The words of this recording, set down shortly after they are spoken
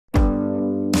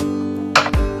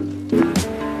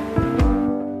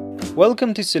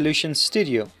Welcome to Solutions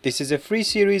Studio. This is a free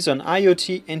series on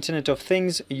IoT Internet of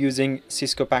Things using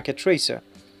Cisco Packet Tracer.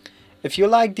 If you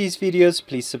like these videos,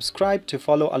 please subscribe to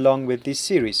follow along with this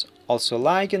series. Also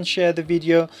like and share the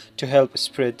video to help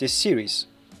spread this series.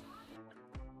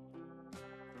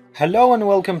 Hello and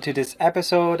welcome to this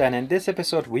episode, and in this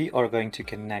episode we are going to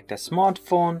connect a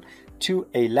smartphone to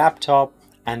a laptop,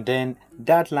 and then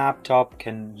that laptop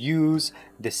can use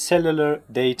the cellular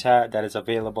data that is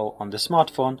available on the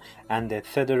smartphone, and the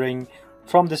tethering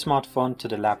from the smartphone to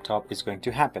the laptop is going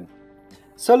to happen.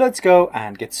 So let's go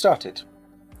and get started.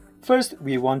 First,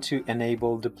 we want to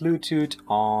enable the Bluetooth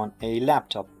on a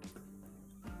laptop.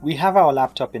 We have our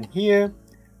laptop in here.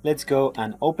 Let's go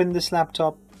and open this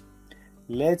laptop.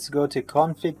 Let's go to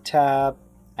Config tab,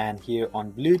 and here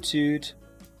on Bluetooth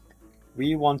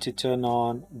we want to turn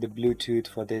on the Bluetooth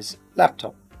for this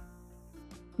laptop.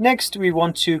 Next, we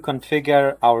want to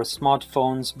configure our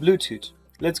smartphone's Bluetooth.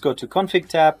 Let's go to Config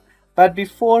tab, but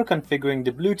before configuring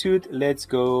the Bluetooth, let's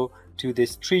go to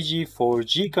this 3G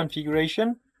 4G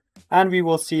configuration, and we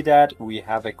will see that we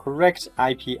have a correct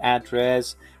IP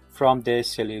address from the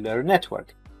cellular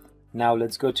network. Now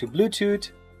let's go to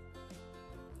Bluetooth,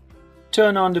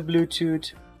 turn on the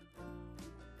Bluetooth,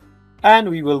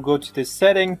 and we will go to this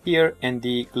setting here in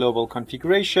the global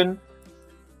configuration,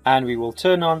 and we will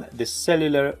turn on the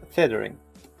cellular tethering.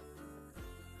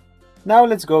 Now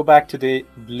let's go back to the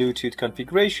Bluetooth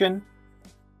configuration,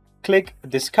 click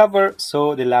discover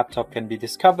so the laptop can be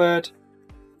discovered,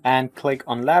 and click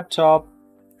on laptop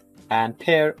and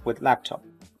pair with laptop.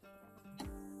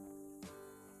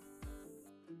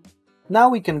 Now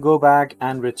we can go back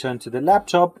and return to the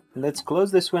laptop. Let's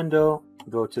close this window,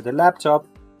 go to the laptop,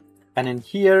 and in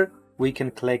here we can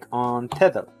click on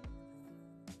tether.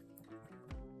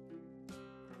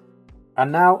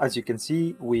 And now, as you can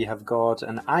see, we have got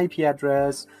an IP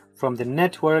address from the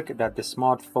network that the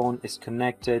smartphone is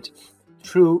connected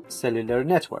through cellular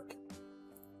network.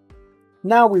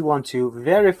 Now we want to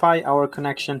verify our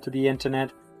connection to the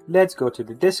internet. Let's go to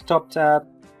the desktop tab.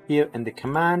 Here in the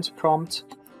command prompt,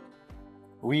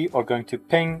 we are going to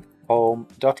ping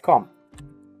home.com.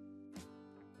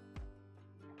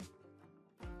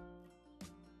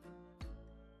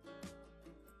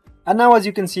 And now, as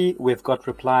you can see, we've got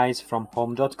replies from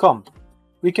home.com.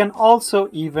 We can also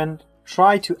even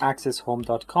try to access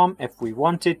home.com if we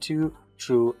wanted to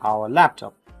through our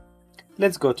laptop.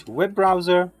 Let's go to web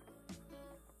browser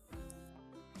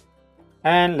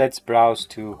and let's browse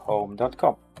to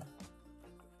home.com.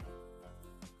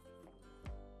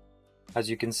 As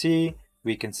you can see,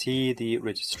 we can see the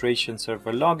registration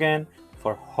server login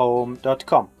for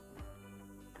home.com.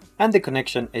 And the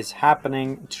connection is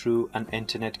happening through an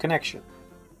internet connection.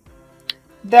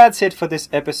 That's it for this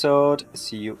episode.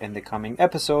 See you in the coming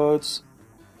episodes.